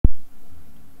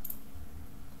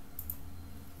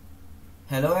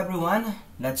Hello everyone,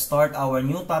 let's start our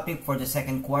new topic for the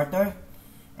second quarter,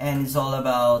 and it's all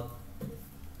about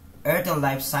Earth and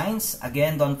Life Science.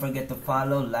 Again, don't forget to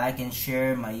follow, like, and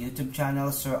share my YouTube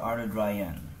channel, Sir Arnold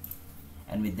Ryan.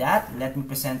 And with that, let me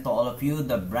present to all of you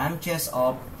the branches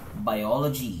of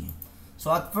biology.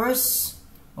 So at first,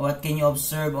 what can you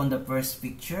observe on the first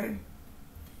picture?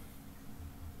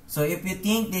 So if you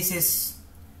think this is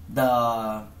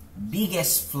the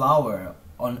biggest flower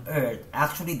on Earth,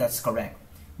 actually that's correct.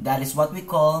 That is what we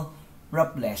call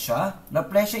Raplesia.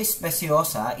 Raplesia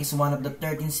speciosa is one of the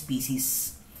 13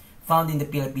 species found in the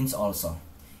Philippines also.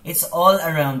 It's all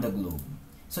around the globe.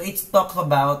 So it talks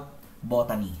about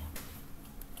botany.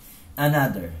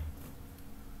 Another.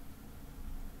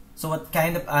 So what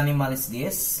kind of animal is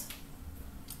this?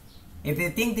 If you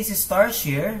think this is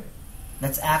tarsier,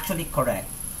 that's actually correct.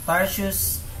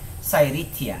 Tarsius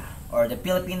cyrithia, or the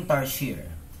Philippine tarsier.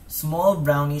 Small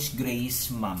brownish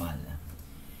grayish mammal.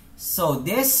 So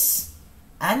this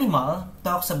animal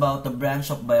talks about the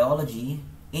branch of biology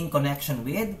in connection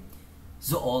with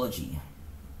zoology.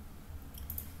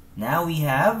 Now we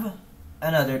have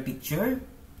another picture,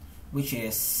 which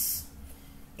is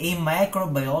a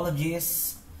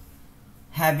microbiologist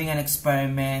having an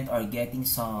experiment or getting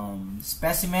some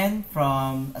specimen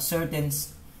from a certain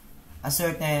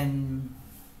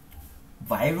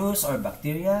virus or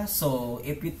bacteria. So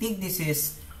if you think this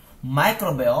is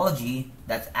microbiology,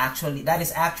 that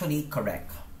is actually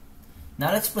correct.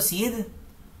 Now let's proceed.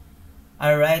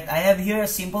 Alright, I have here a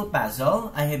simple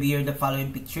puzzle. I have here the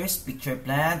following pictures: picture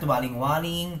plant,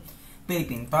 waling-waling,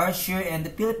 Philippine tarsier, and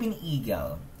the Philippine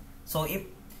eagle. So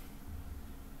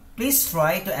please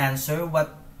try to answer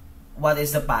what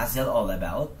is the puzzle all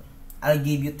about. I'll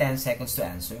give you 10 seconds to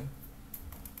answer.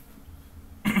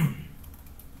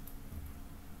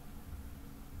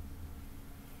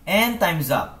 And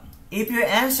time's up. If your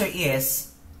answer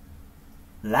is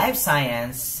life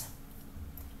science,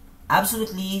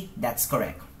 absolutely that's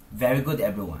correct. Very good,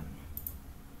 everyone.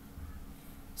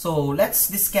 So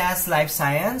let's discuss life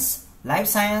science.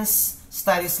 Life science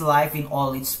studies life in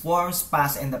all its forms,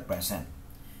 past and the present.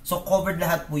 So covered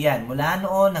lahat po yan, mula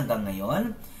noon hanggang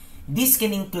ngayon. This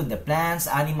can include the plants,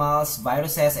 animals,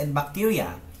 viruses, and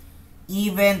bacteria,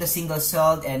 even the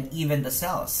single-celled and even the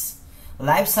cells.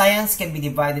 Life science can be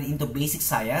divided into basic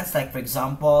science, like for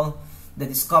example, the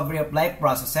discovery of life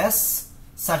processes,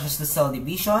 such as the cell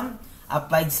division,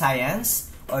 applied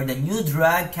science, or the new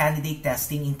drug candidate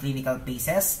testing in clinical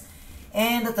phases,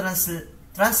 and the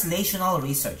translational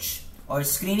research, or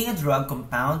screening a drug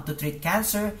compound to treat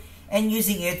cancer and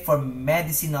using it for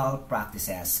medicinal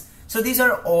practices. So these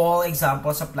are all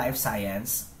examples of life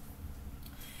science.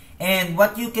 And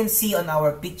what you can see on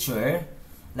our picture,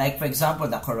 like for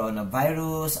example, the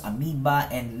coronavirus,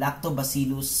 amoeba, and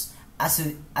lactobacillus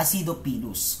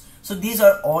acidophilus. So these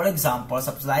are all examples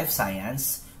of life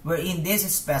science wherein these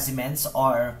specimens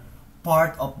are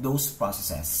part of those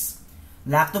processes.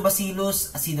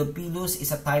 Lactobacillus acidophilus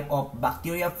is a type of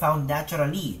bacteria found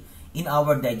naturally in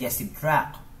our digestive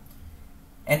tract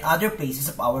and other places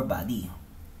of our body.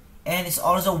 And it's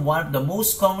also one of the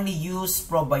most commonly used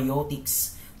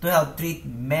probiotics to help treat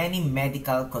many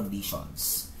medical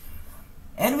conditions.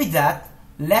 And with that,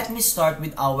 let me start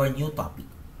with our new topic.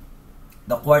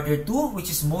 The Quarter 2,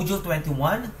 which is Module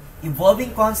 21,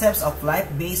 Evolving Concepts of Life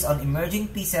Based on Emerging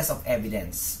Pieces of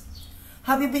Evidence.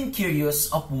 Have you been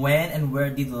curious of when and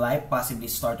where did life possibly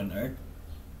start on Earth?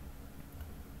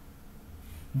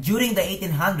 During the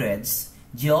 1800s,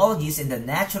 geologists and the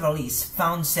naturalists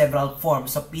found several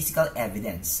forms of physical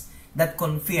evidence that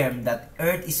confirm that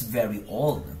Earth is very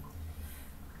old.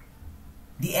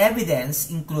 The evidence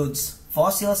includes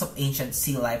fossils of ancient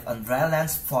sea life on dry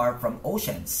lands far from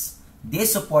oceans.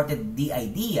 This supported the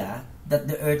idea that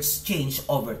the Earth's changed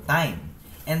over time,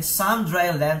 and some dry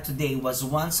land today was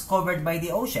once covered by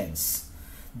the oceans.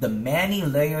 The many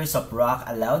layers of rock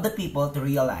allowed the people to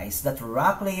realize that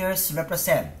rock layers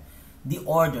represent the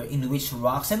order in which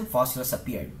rocks and fossils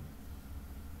appeared.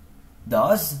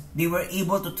 Thus, they were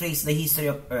able to trace the history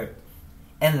of Earth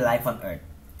and life on Earth.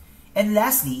 And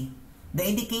lastly, the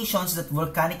indications that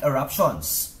volcanic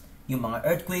eruptions, yung mga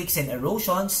earthquakes and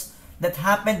erosions that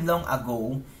happened long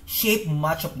ago, shaped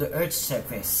much of the Earth's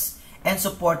surface and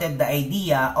supported the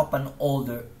idea of an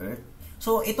older Earth.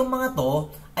 So, itong mga to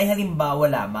ay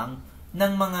halimbawa lamang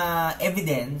ng mga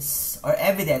evidences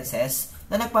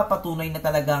na nagpapatunay na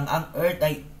talagang ang Earth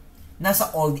ay nasa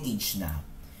old age na.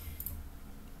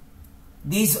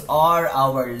 These are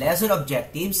our lesson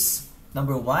objectives.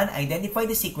 Number 1, identify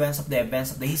the sequence of the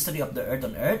events of the history of the Earth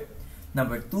on Earth.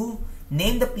 Number 2,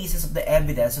 name the pieces of the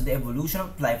evidence of the evolution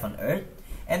of life on Earth.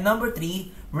 And number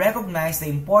 3, recognize the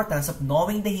importance of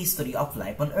knowing the history of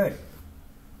life on Earth.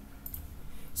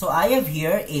 So I have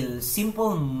here a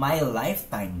simple My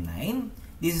Life timeline.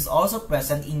 This is also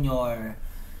present in your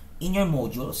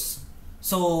modules.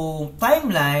 So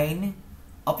timeline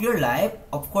of your life,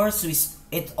 of course,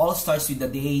 it all starts with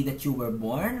the day that you were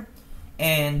born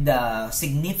and the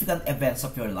significant events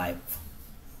of your life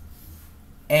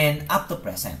and up to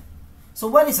present.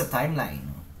 So what is a timeline?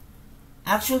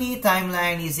 Actually,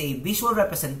 timeline is a visual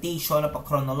representation of a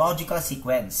chronological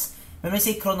sequence. When we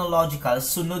say chronological,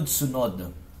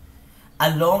 sunod-sunod,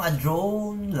 along a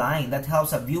drawn line that helps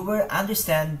a viewer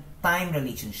understand time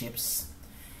relationships.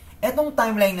 Etong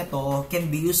timeline na to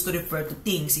can be used to refer to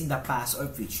things in the past or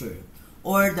future,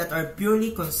 or that are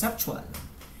purely conceptual.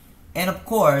 And of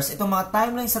course, itong mga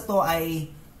timelines na to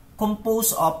ay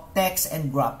composed of text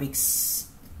and graphics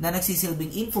na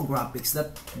nagsisilbing infographics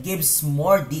that gives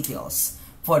more details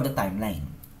for the timeline.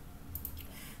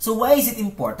 So why is it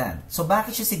important? So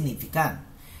bakit siya significant?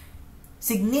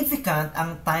 Significant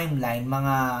ang timeline,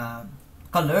 mga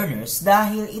ka-learners,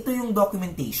 dahil ito yung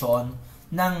documentation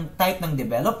ng type ng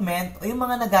development o yung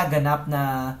mga nagaganap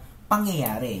na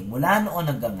pangyayari mula noon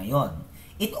hanggang ngayon.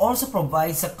 It also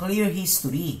provides a clear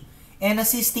history and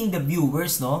assisting the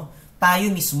viewers, tayo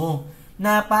mismo,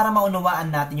 na para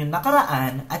maunawaan natin yung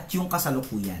nakaraan at yung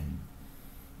kasalukuyan.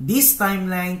 This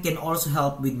timeline can also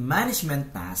help with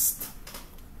management tasks.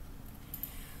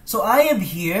 So I have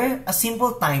here a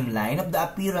simple timeline of the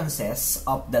appearances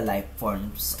of the life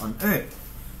forms on Earth.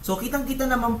 So kitang-kita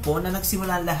naman po na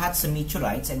nagsimula lahat sa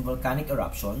meteorites and volcanic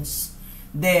eruptions.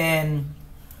 Then,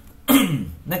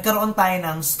 nagkaroon tayo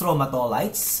ng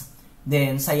stromatolites,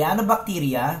 then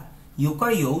cyanobacteria,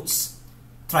 eukaryotes,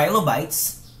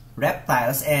 trilobites,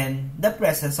 reptiles, and the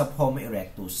presence of Homo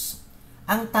erectus.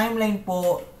 Ang timeline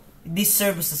po, this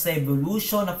serves as the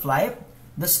evolution of life,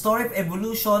 the story of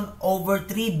evolution over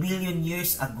 3 billion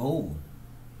years ago.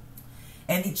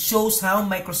 And it shows how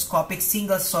microscopic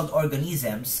single-celled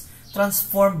organisms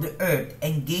transformed the Earth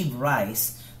and gave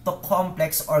rise to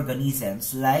complex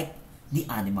organisms like the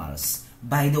animals.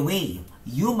 By the way,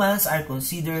 humans are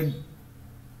considered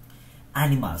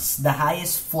animals, the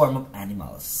highest form of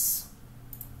animals.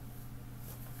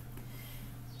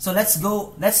 So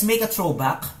let's make a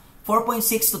throwback.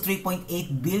 4.6 to 3.8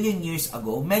 billion years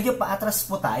ago, medyo paatras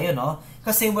po tayo,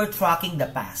 kasi we're tracking the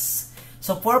past.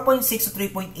 So 4.6 to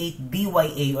 3.8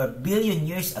 BYA or billion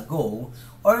years ago,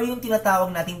 or yung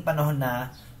tinatawag nating panahon na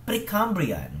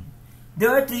Precambrian. There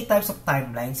are 3 types of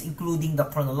timelines including the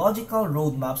chronological,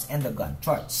 roadmaps, and the Gantt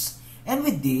charts. And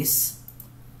with this,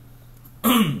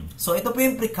 so ito po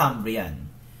yung Precambrian.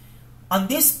 On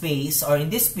this phase or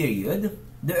in this period,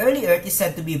 the early Earth is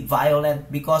said to be violent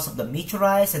because of the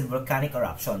meteorites and volcanic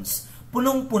eruptions.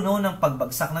 Punong-puno ng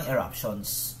pagbagsak ng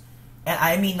eruptions.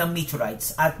 Ng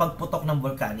meteorites at pagputok ng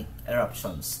volcanic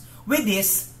eruptions. With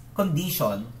this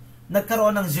condition,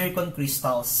 nagkaroon ng zircon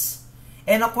crystals.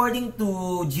 And according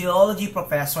to geology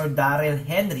professor Darrell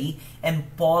Henry and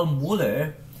Paul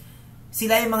Muller,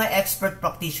 sila yung mga expert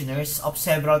practitioners of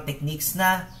several techniques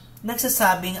na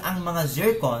nagsasabing ang mga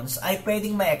zircons ay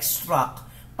pwedeng ma-extract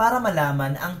para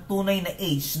malaman ang tunay na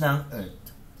age ng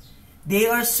Earth. They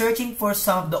are searching for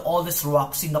some of the oldest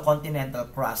rocks in the continental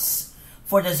crust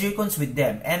for the zircons with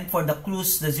them and for the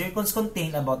clues the zircons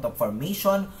contain about the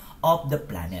formation of the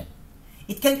planet.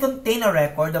 It can contain a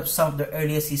record of some of the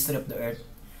earliest history of the Earth.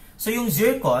 So yung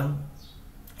zircon,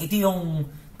 ito yung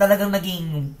talagang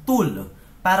naging tool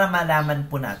para malaman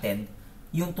po natin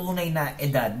yung tunay na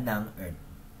edad ng Earth.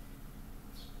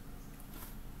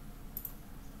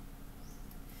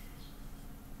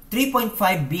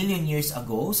 3.5 billion years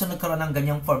ago, so nagkaroon ng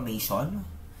ganyang formation.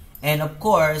 And of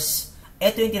course,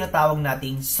 ito yung tinatawag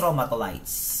nating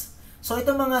stromatolites. So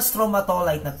itong mga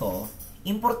stromatolite na to,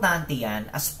 importante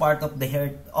yan as part of the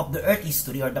Earth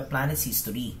history or the planet's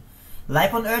history.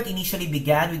 Life on Earth initially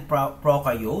began with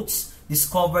prokaryotes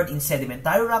discovered in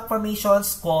sedimentary rock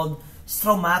formations called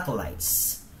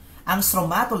stromatolites. Ang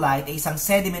stromatolite ay isang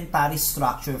sedimentary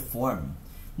structure form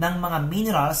ng mga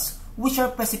minerals which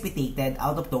are precipitated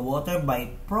out of the water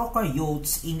by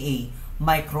prokaryotes in a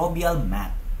microbial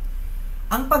mat.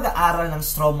 Ang pag-aaral ng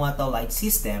stromatolite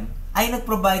system ay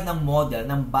nag-provide ng model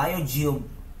ng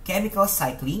biogeochemical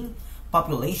cycling,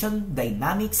 population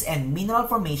dynamics, and mineral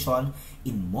formation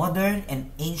in modern and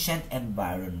ancient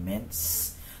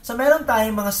environments. So meron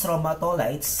tayong mga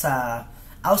stromatolites sa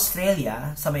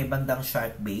Australia, sa may bandang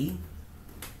Shark Bay.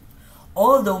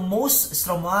 Although most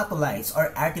stromatolites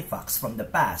are artifacts from the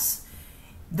past,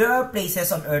 there are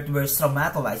places on Earth where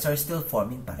stromatolites are still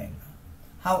forming pa rin.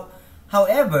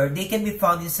 However, they can be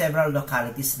found in several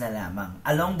localities na lamang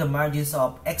along the margins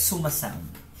of Exuma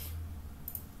Sound.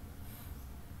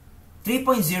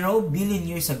 3.0 billion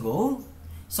years ago,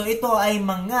 so ito ay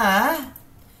mga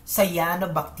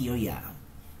cyanobacteria.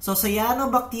 So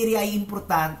cyanobacteria ay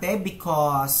importante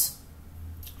because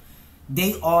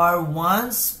they are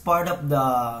once part of the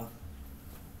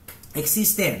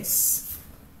existence,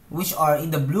 which are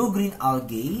in the blue-green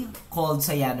algae called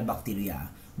cyanobacteria.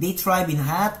 They thrive in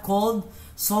hot, cold,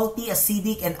 salty,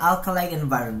 acidic, and alkaline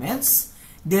environments.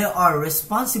 They are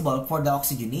responsible for the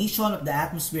oxygenation of the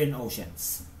atmosphere and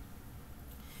oceans.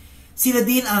 Sila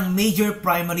din ang major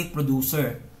primary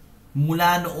producer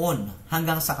mula noon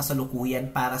hanggang sa kasalukuyan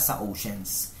para sa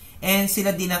oceans. And sila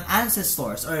din ang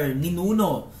ancestors or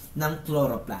ninuno ng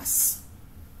chloroplast.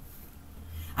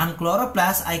 Ang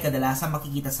chloroplast ay kadalasang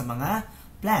makikita sa mga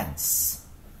plants.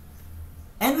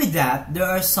 And with that, there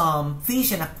are some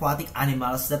fish and aquatic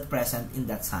animals that present in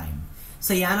that time.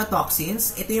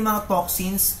 Cyanotoxins, ito yung mga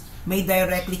toxins may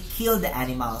directly kill the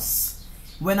animals.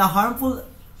 When a harmful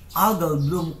algal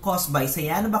bloom caused by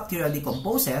cyanobacteria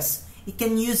decomposes, it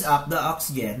can use up the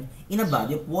oxygen in a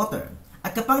body of water.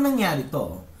 At kapag nangyari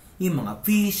ito, yung mga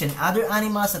fish and other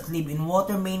animals that live in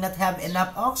water may not have enough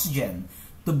oxygen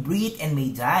to breathe and may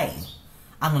die.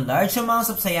 Ang large amounts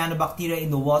of cyanobacteria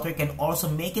in the water can also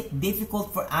make it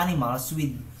difficult for animals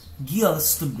with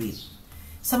gills to breathe.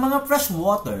 Sa mga fresh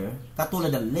water,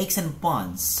 katulad ng lakes and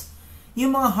ponds,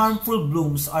 yung mga harmful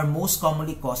blooms are most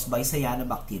commonly caused by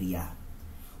cyanobacteria,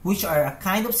 which are a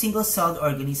kind of single-celled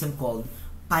organism called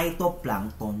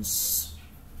phytoplanktons.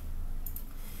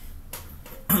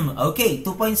 Okay,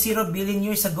 2.0 billion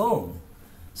years ago.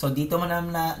 So dito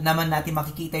naman natin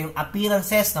makikita yung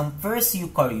appearances ng first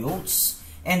eukaryotes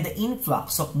and the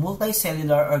influx of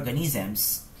multicellular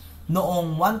organisms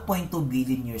noong 1.2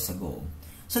 billion years ago.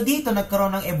 So dito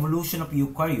nagkaroon ng evolution of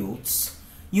eukaryotes.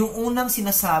 Yung unang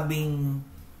sinasabing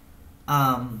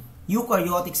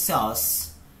eukaryotic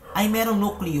cells ay merong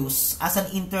nucleus as an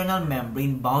internal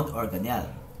membrane-bound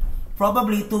organelle.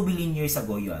 Probably 2 billion years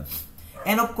ago yon.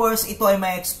 And of course, ito ay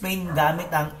ma-explain gamit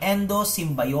ang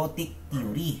endosymbiotic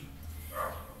theory.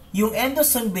 Yung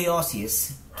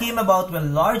endosymbiosis came about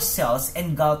when large cells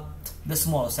engulfed the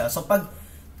small cells. So pag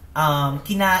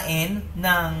kinain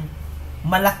ng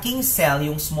malaking cell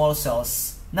yung small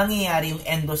cells, nangyayari yung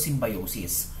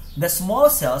endosymbiosis. The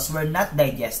small cells were not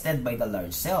digested by the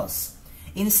large cells.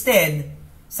 Instead,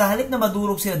 sa halip na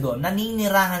madurog sila doon,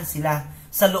 naninirahan sila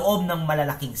sa loob ng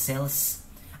malalaking cells.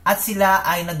 At sila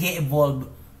ay nag-evolve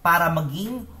para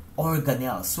maging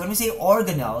organelles. When we say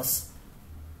organelles,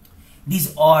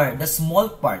 these are the small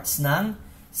parts ng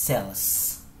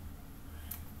cells.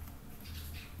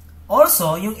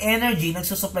 Also, yung energy,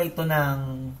 nagsusupply ito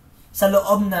sa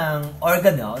loob ng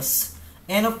organelles,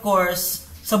 and of course,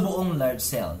 sa buong large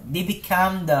cell. They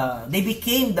became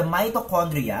the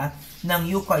mitochondria ng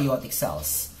eukaryotic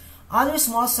cells. Other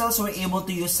small cells were able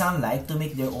to use sunlight to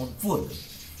make their own food.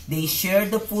 They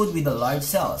shared the food with the large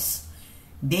cells.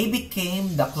 They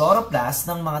became the chloroplast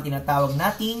ng mga tinatawag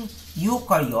nating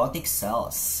eukaryotic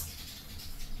cells.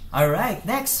 Alright,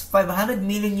 next, 500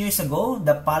 million years ago,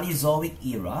 the Paleozoic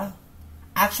era.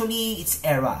 Actually, it's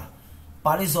era.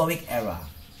 Paleozoic era.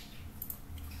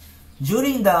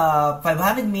 During the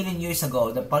 500 million years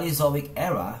ago, the Paleozoic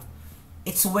era,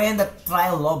 it's when the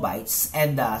trilobites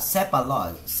and the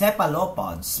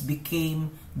cephalopods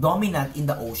became dominant in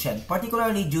the ocean,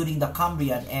 particularly during the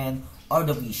Cambrian and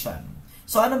Ordovician.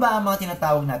 So ano ba ang mga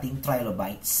tinatawag nating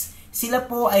trilobites? Sila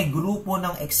po ay grupo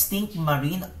ng extinct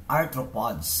marine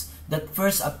arthropods that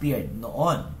first appeared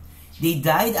noon. They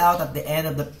died out at the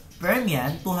end of the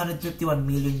Permian 251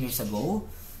 million years ago,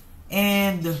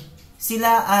 and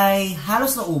sila ay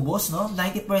halos naubos, no?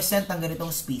 90% ng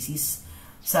ganitong species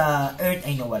sa Earth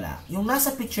ay nawala. Yung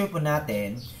nasa picture po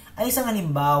natin ay isang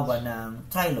halimbawa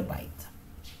ng trilobite.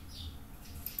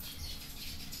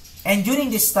 And during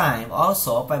this time,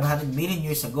 also, 500 million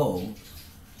years ago,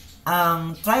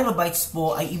 ang trilobites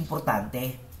po ay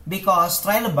importante because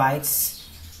trilobites,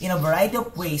 in a variety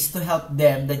of ways to help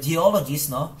them, the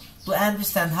geologists, no, to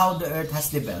understand how the Earth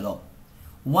has developed.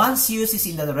 One's use is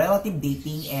in the relative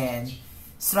dating and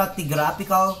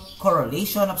stratigraphical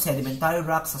correlation of sedimentary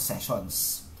rock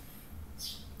successions.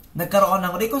 Nagkaroon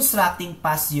ng reconstructing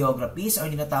past geographies or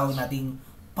tinatawag nating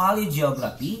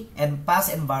paleogeography and past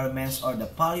environments or the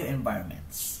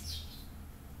paleoenvironments.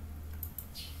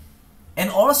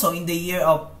 And also in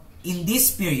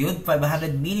this period,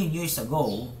 500 million years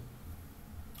ago,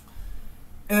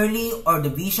 early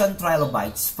Ordovician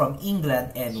trilobites from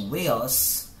England and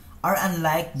Wales are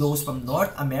unlike those from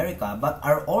North America but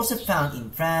are also found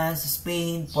in France,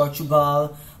 Spain,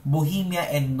 Portugal, Bohemia,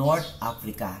 and North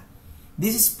Africa.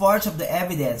 This is part of the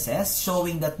evidences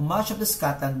showing that much of the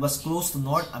Scotland was close to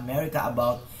North America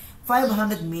about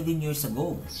 500 million years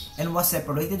ago and was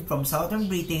separated from southern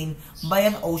Britain by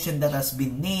an ocean that has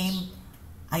been named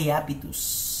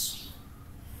Iapetus.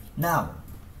 Now,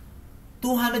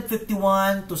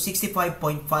 251 to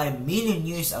 65.5 million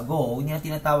years ago, yun ang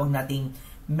tinatawag nating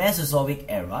Mesozoic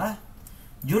era.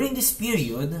 During this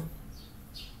period,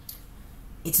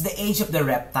 it's the age of the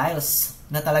reptiles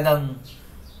na talagang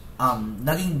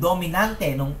naging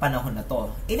dominante nung panahon na to.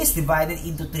 It is divided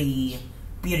into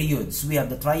 3 periods. We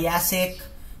have the Triassic,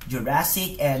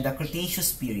 Jurassic, and the Cretaceous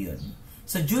period.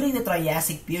 So during the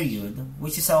Triassic period,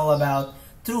 which is all about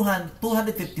 251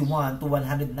 to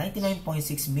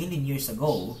 199.6 million years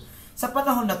ago, sa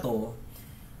panahon na to,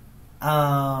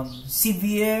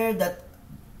 severe that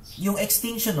yung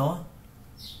extinction, no?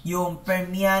 Yung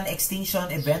Permian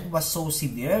extinction event was so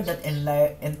severe that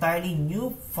entirely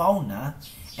new fauna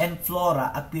and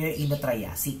flora appear in the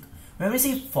Triassic. When we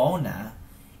say fauna,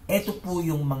 ito po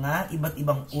yung mga iba't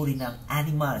ibang uri ng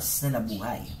animals na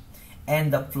nabuhay.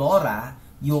 And the flora,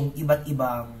 yung iba't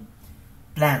ibang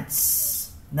plants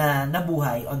na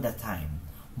nabuhay on that time.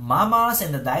 Mammals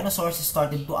and the dinosaurs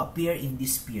started to appear in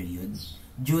this period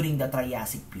during the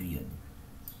Triassic period.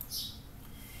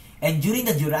 And during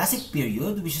the Jurassic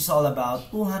period, which is all about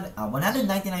 199.6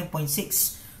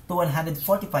 to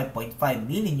 145.5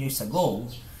 million years ago,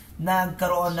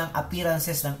 nagkaroon ng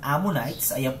appearances ng ammonites.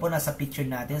 Ayan po, nasa picture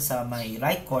natin sa may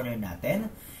right corner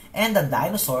natin. And the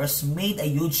dinosaurs made a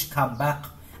huge comeback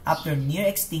after near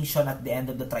extinction at the end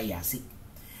of the Triassic.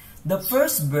 The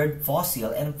first bird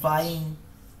fossil and flying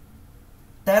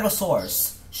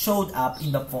pterosaurs showed up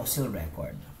in the fossil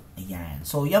record. Ayan.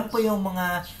 So, yan po yung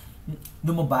mga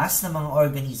lumabas na mga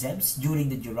organisms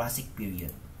during the Jurassic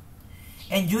period.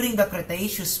 And during the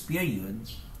Cretaceous period,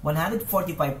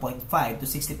 145.5 to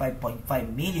 65.5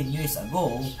 million years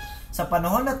ago, sa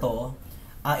panahon na to,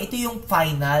 ito yung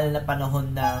final na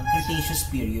panahon ng Cretaceous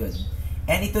period.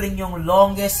 And ito rin yung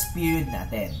longest period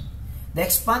natin. The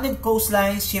expanded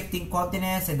coastlines, shifting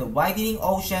continents, and the widening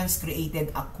oceans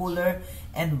created a cooler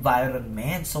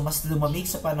environment. So, mas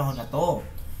lumamig sa panahon na to.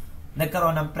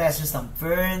 Nagkaroon ng presence ng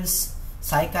ferns,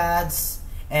 cycads,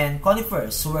 and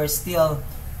conifers were still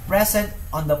present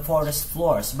on the forest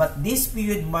floors. But this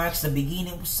period marks the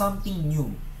beginning of something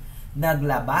new.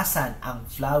 Naglabasan ang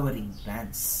flowering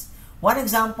plants. One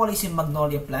example is yung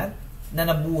magnolia plant na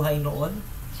nabuhay noon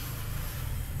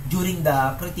during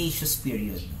the Cretaceous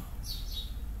period.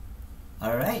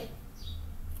 Alright.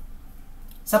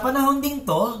 Sa panahon ding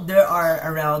to, there are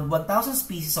around 1,000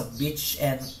 species of beech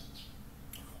and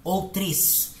oak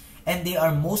trees, and they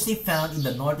are mostly found in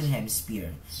the northern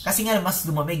hemisphere. Kasi nga mas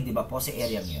lumamig, di ba po, sa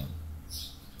area niyo.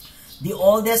 The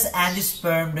oldest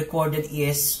angiosperm recorded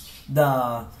is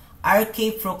the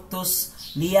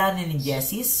Archaefructus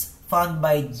lianensis, found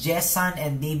by Jessan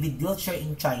and David Dilcher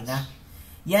in China.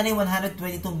 Yan ay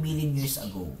 122 million years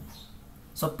ago.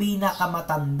 So,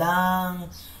 pinakamatandang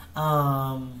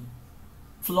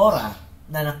flora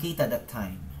na nakita that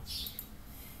time.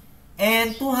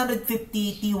 And 250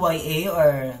 TYA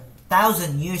or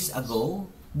 1,000 years ago,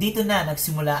 dito na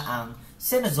nagsimula ang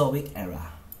Cenozoic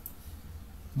era.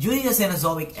 During the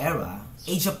Cenozoic era,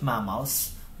 age of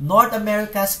mammals, North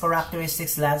America's characteristic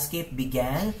landscape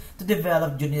began to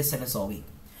develop during the Cenozoic.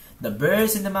 The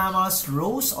birds and the mammals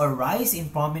rose or rise in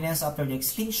prominence after the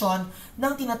extinction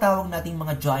ng tinatawag nating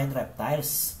mga giant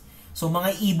reptiles. So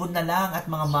mga ibon na lang at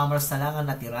mga mammals na lang ang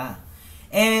natira.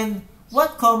 And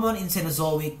what common in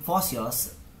Cenozoic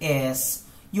fossils is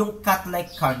yung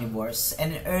cat-like carnivores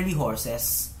and early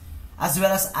horses, as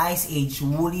well as Ice Age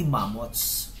woolly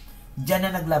mammoths. Diyan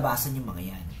na naglabasan yung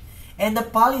mga yan. And the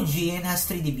Paleogene has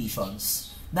 3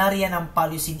 divisions. Nariyan ang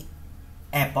Paleocene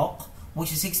epoch,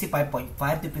 which is 65.5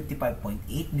 to 55.8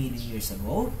 million years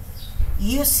ago.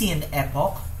 Eocene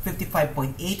epoch,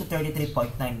 55.8 to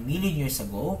 33.9 million years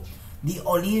ago. The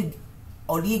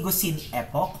Oligocene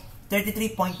epoch,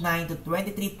 33.9 to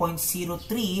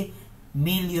 23.03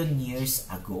 million years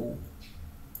ago.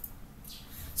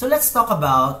 So let's talk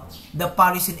about the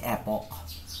Paleocene epoch.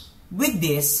 With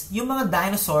this, yung mga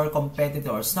dinosaur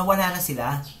competitors na wala na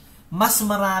sila, mas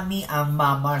marami ang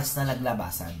mammals na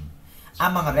naglabasan.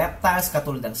 Ang mga reptiles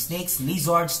katulad ng snakes,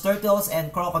 lizards, turtles,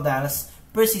 and crocodiles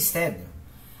persisted.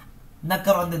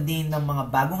 Nagkaroon na din ng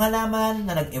mga bagong halaman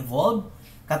na nag-evolve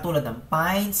katulad ng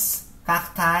pines,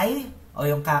 cacti, o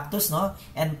yung cactus, no?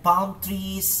 And palm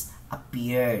trees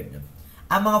appeared.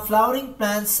 Ang mga flowering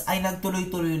plants ay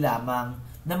nagtuloy-tuloy lamang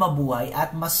na mabuhay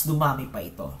at mas dumami pa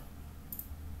ito.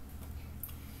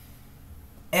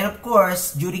 And of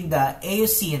course, during the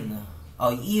Eocene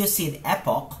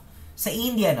epoch, sa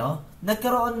India,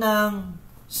 nagkaroon ng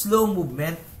slow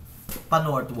movement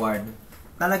pa-northward.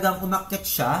 Talagang umakyat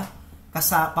siya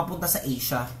papunta sa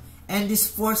Asia. And this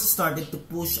force started to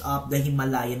push up the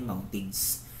Himalayan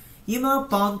mountains. Yung mga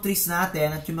palm trees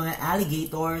natin at yung mga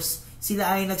alligators,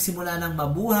 sila ay nagsimula ng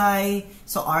mabuhay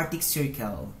sa Arctic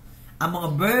Circle. Ang mga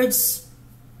birds,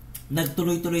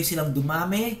 nagtuloy-tuloy silang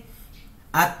dumami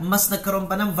at mas nagkaroon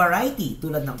pa ng variety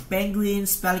tulad ng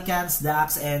penguins, pelicans,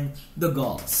 ducks, and the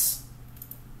gulls.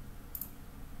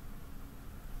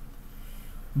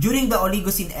 During the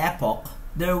Oligocene epoch,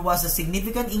 there was a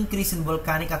significant increase in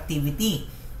volcanic activity,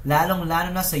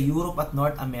 lalong-lalo na sa Europe at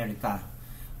North America.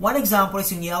 One example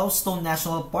is yung Yellowstone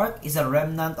National Park is a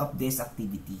remnant of this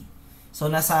activity.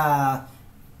 So, nasa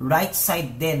right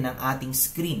side din ng ating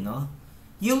screen,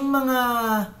 yung mga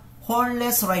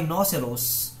hornless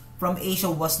rhinoceros from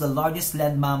Asia was the largest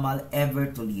land mammal ever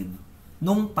to live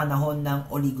nung panahon ng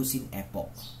Oligocene epoch.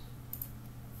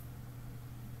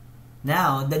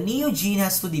 Now, the Neogene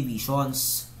has two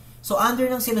divisions. So, under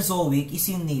ng Cenozoic is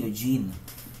yung Neogene.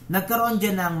 Nagkaroon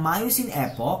dyan ng Miocene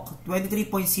epoch,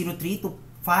 23.03 to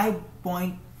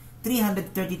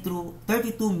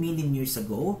 5.332 million years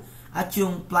ago, at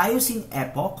yung Pliocene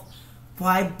epoch,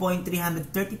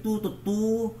 5.332 to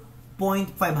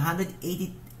 2.580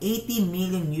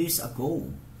 million years ago.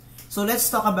 So, let's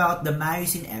talk about the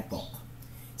Miocene epoch.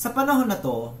 Sa panahon na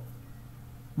to,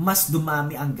 mas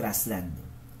dumami ang grassland.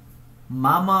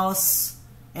 Mammals,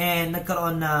 and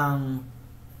nagkaroon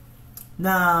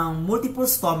ng multiple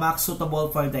stomachs suitable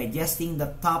for digesting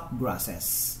the top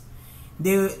grasses.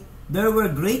 There were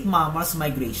great mammals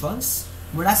migrations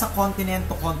mula sa continent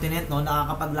to continent,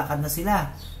 nakakapaglakad na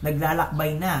sila,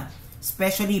 naglalakbay na,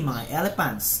 especially mga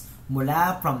elephants.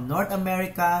 Mula from North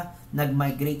America,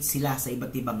 nag-migrate sila sa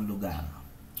iba't ibang lugar.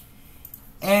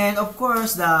 And of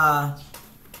course, the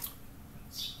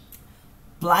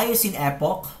Pliocene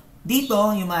epoch, dito,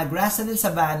 yung mga grassland and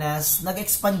savannas,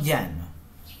 nag-expand dyan.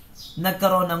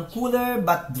 Nagkaroon ng cooler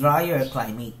but drier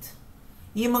climate.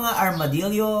 Yung mga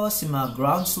armadillos, yung mga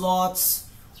ground sloths,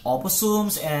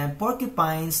 opossums, and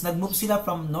porcupines, nag-move sila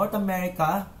from North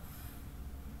America.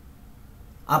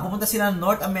 Pumunta sila ng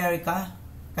North America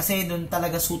kasi doon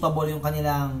talaga suitable yung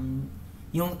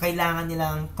kailangan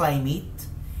nilang climate.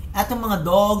 At yung mga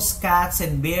dogs, cats,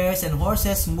 and bears, and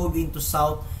horses move into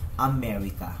South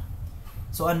America.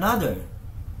 So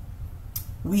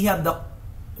we have the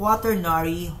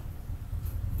Quaternary,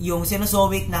 yung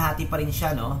Cenozoic na hati pa rin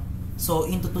siya, So,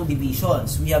 into two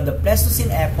divisions. We have the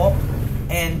Pleistocene epoch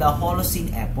and the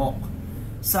Holocene epoch.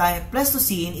 Sa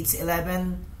Pleistocene, it's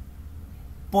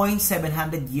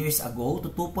 11.700 years ago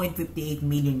to 2.58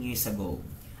 million years ago.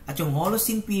 At yung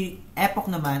Holocene epoch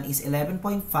naman is 11.5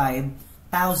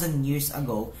 thousand years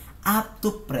ago up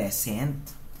to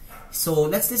present. So,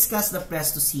 let's discuss the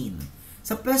Pleistocene.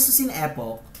 Sa Pleistocene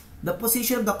epoch, the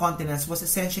position of the continents was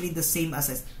essentially the same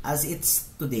as it's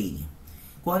today.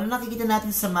 Kung ano nakikita natin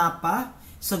sa mapa,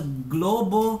 sa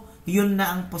globo, yun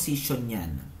na ang position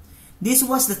niyan. This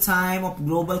was the time of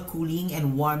global cooling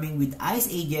and warming with ice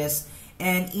ages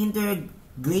and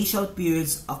interglacial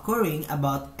periods occurring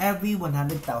about every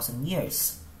 100,000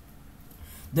 years.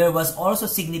 There was also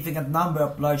a significant number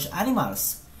of large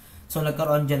animals. So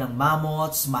nagkaroon dyan ng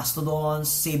mammoths,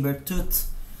 mastodons,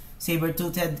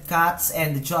 saber-toothed cats,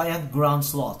 and the giant ground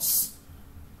sloths.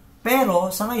 Pero,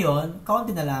 sa ngayon,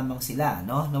 kaunti na lamang sila,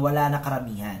 Nawala na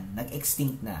karamihan.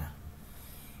 Nag-extinct na.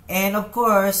 And of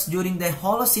course, during the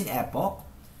Holocene epoch,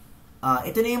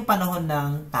 ito na yung panahon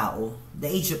ng tao, the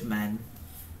age of man.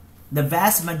 The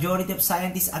vast majority of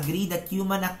scientists agree that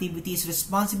human activity is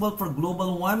responsible for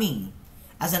global warming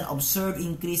as an observed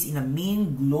increase in the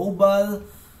mean global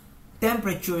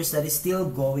temperatures that is still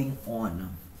going on.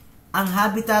 Ang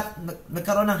habitat,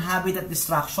 nagkaroon ng habitat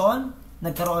destruction,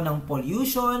 nagkaroon ng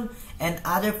pollution, and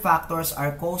other factors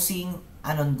are causing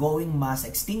an ongoing mass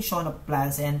extinction of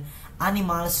plants and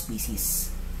animal species.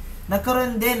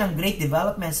 Nagkaroon din ng great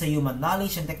development sa human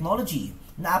knowledge and technology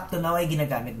na up to now ay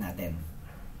ginagamit natin.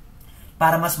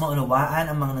 Para mas maunawaan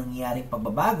ang mga nangyayaring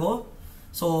pagbabago,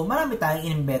 so marami tayong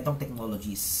inimbentong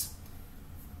technologies.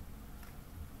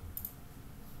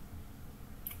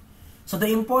 So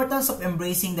the importance of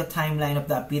embracing the timeline of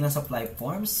the appearance of life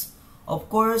forms, of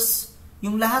course,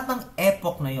 yung lahat ng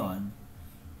epoch na yon,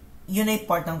 yun ay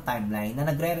part ng timeline na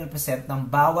nagre-represent ng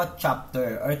bawat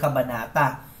chapter or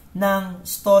kabanata ng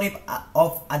story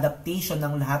of adaptation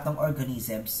ng lahat ng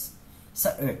organisms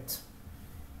sa Earth.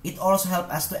 It also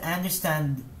helps us to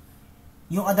understand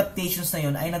yung adaptations na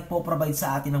yun ay nagpo-provide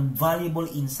sa atin ng valuable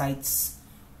insights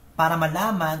para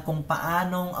malaman kung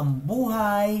paanong ang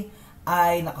buhay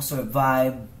ay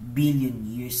nakasurvive billion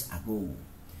years ago.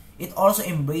 It also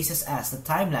embraces us, the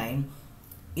timeline.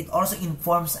 It also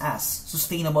informs us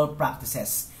sustainable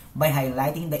practices by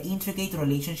highlighting the intricate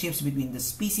relationships between the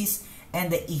species and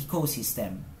the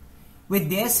ecosystem. With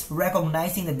this,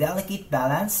 recognizing the delicate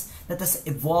balance that has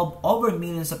evolved over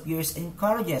millions of years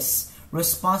encourages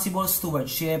responsible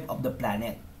stewardship of the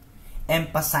planet,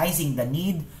 emphasizing the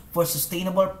need for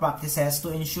sustainable practices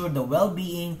to ensure the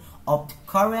well-being of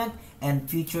current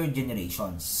and future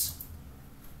generations.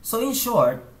 So in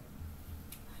short,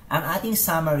 ang ating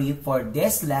summary for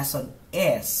this lesson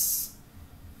is,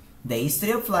 the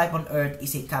history of life on Earth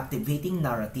is a captivating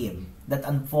narrative that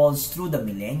unfolds through the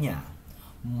millennia,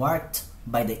 marked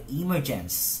by the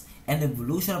emergence and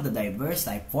evolution of the diverse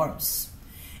life forms.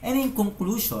 And in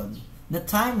conclusion, the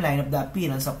timeline of the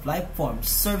appearance of life forms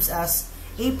serves as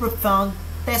a profound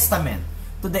testament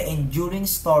to the enduring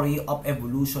story of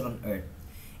evolution on Earth.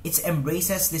 It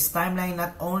embraces this timeline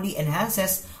not only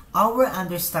enhances our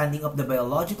understanding of the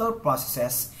biological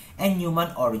processes and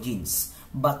human origins,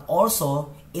 but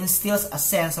also instills a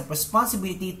sense of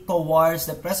responsibility towards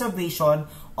the preservation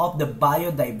of the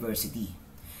biodiversity.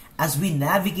 As we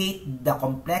navigate the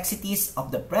complexities of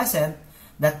the present,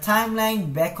 the timeline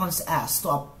beckons us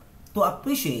to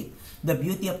appreciate the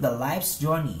beauty of the life's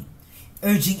journey,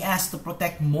 urging us to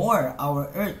protect more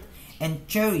our Earth and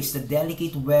cherish the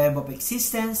delicate web of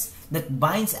existence that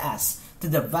binds us to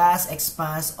the vast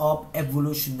expanse of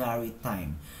evolutionary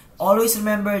time. Always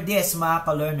remember this, mga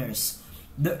ka-learners.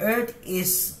 The Earth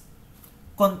is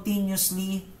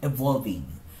continuously evolving.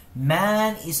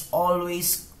 Man is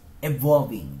always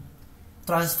evolving.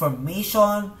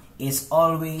 Transformation is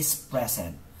always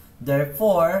present.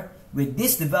 Therefore, with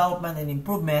this development and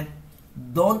improvement,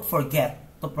 don't forget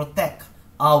to protect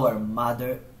our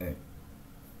Mother Earth.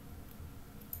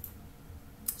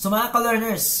 So mga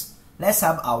ka-learners, let's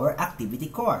have our activity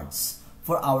cards.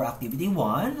 For our activity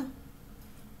 1,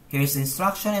 here's the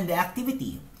instruction and the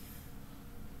activity.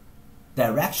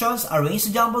 Directions: arrange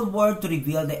the jumbled word to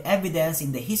reveal the evidence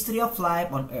in the history of life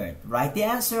on Earth. Write the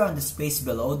answer on the space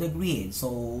below the grid.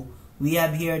 So, we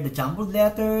have here the jumbled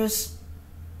letters.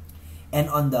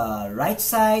 And on the right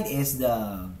side is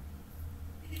the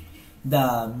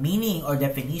meaning or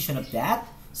definition of that.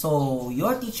 So,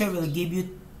 your teacher will give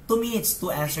you 2 minutes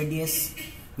to answer this.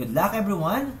 Good luck,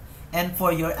 everyone. And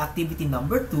for your activity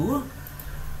number 2,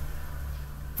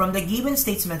 from the given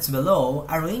statements below,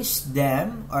 arrange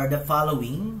them or the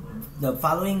following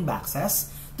boxes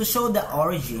to show the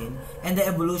origin and the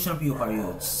evolution of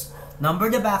eukaryotes. Number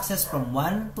the boxes from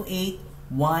 1 to 8,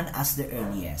 1 as the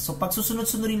earliest. So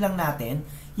pagsusunod-sunurin lang natin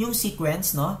yung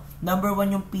sequence, no? Number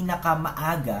 1 yung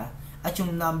pinaka-maaga at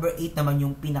yung number 8 naman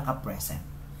yung pinaka-present.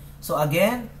 So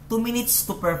again, 2 minutes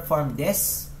to perform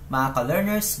this. Mga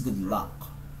ka-learners, good luck.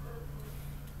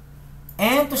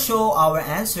 And to show our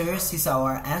answers, is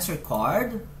our answer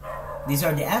card. These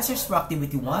are the answers for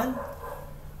activity 1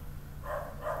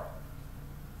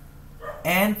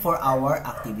 and for our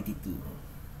activity 2.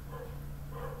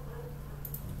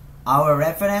 Our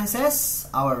references,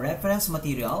 our reference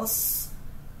materials.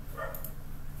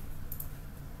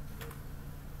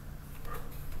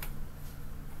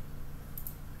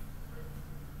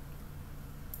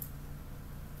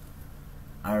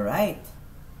 Alright.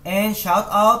 And shout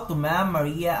out to Ma'am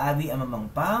Maria Abby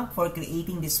Amamangpang for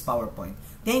creating this PowerPoint.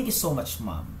 Thank you so much,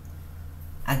 Ma'am.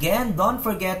 Again, don't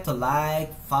forget to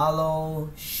like, follow,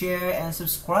 share, and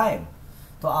subscribe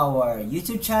to our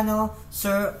YouTube channel,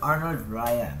 Sir Arnold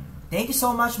Ryan. Thank you so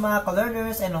much, mga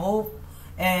ka-learners, and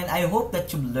I hope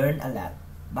that you've learned a lot.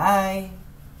 Bye!